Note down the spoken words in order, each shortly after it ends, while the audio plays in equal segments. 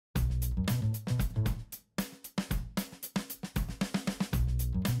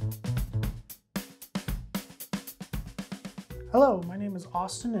Hello, my name is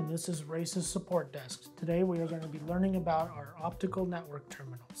Austin and this is Race's Support Desk. Today we are going to be learning about our optical network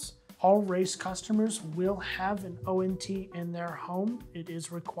terminals. All Race customers will have an ONT in their home. It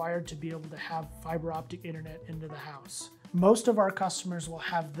is required to be able to have fiber optic internet into the house. Most of our customers will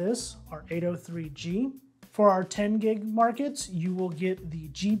have this, our 803G. For our 10 gig markets, you will get the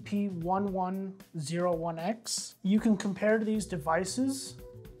GP1101X. You can compare these devices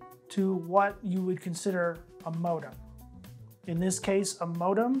to what you would consider a modem. In this case, a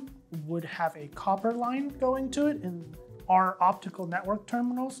modem would have a copper line going to it, and our optical network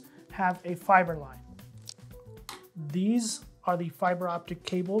terminals have a fiber line. These are the fiber optic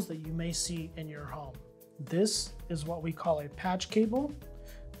cables that you may see in your home. This is what we call a patch cable,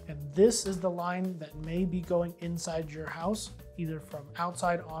 and this is the line that may be going inside your house, either from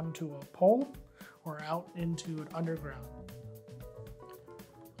outside onto a pole or out into an underground.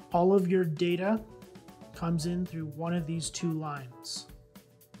 All of your data comes in through one of these two lines.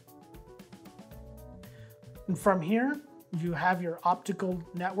 And from here, you have your optical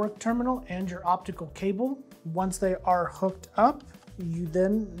network terminal and your optical cable. Once they are hooked up, you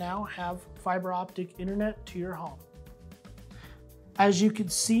then now have fiber optic internet to your home. As you can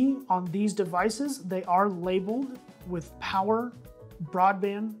see on these devices, they are labeled with power,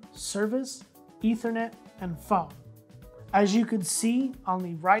 broadband, service, Ethernet, and phone. As you can see on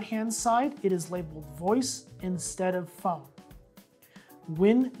the right-hand side, it is labeled voice instead of phone.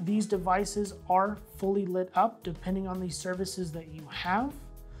 When these devices are fully lit up, depending on the services that you have,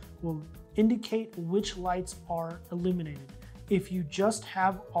 will indicate which lights are illuminated. If you just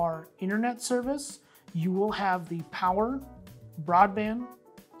have our internet service, you will have the power, broadband,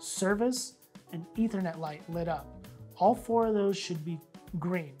 service, and Ethernet light lit up. All four of those should be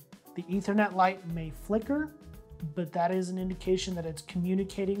green. The Ethernet light may flicker, but that is an indication that it's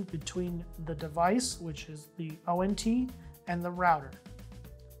communicating between the device, which is the ONT, and the router,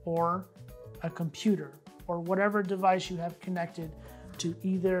 or a computer, or whatever device you have connected to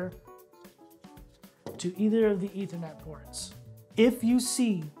either of the Ethernet ports. If you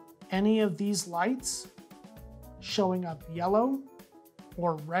see any of these lights showing up yellow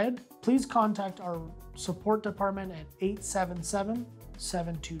or red, please contact our support department at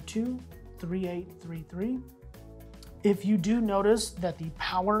 877-722-3833. If you do notice that the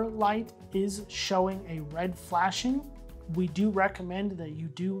power light is showing a red flashing, we do recommend that you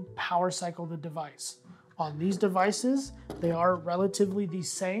do power cycle the device. On these devices, they are relatively the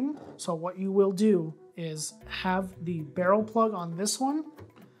same. So what you will do is have the barrel plug on this one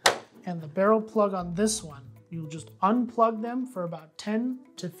and the barrel plug on this one. You'll just unplug them for about 10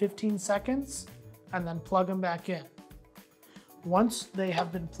 to 15 seconds and then plug them back in. Once they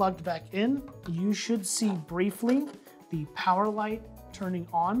have been plugged back in, you should see briefly the power light turning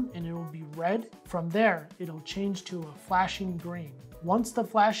on and it will be red. From there, it'll change to a flashing green. Once the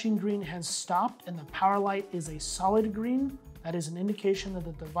flashing green has stopped and the power light is a solid green, that is an indication that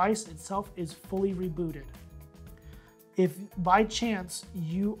the device itself is fully rebooted. If by chance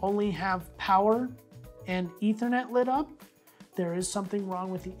you only have power and Ethernet lit up, there is something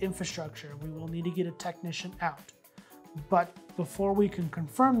wrong with the infrastructure. We will need to get a technician out. But before we can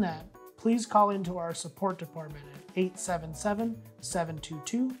confirm that, please call into our support department at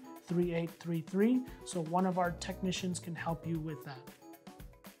 877-722-3833 so one of our technicians can help you with that.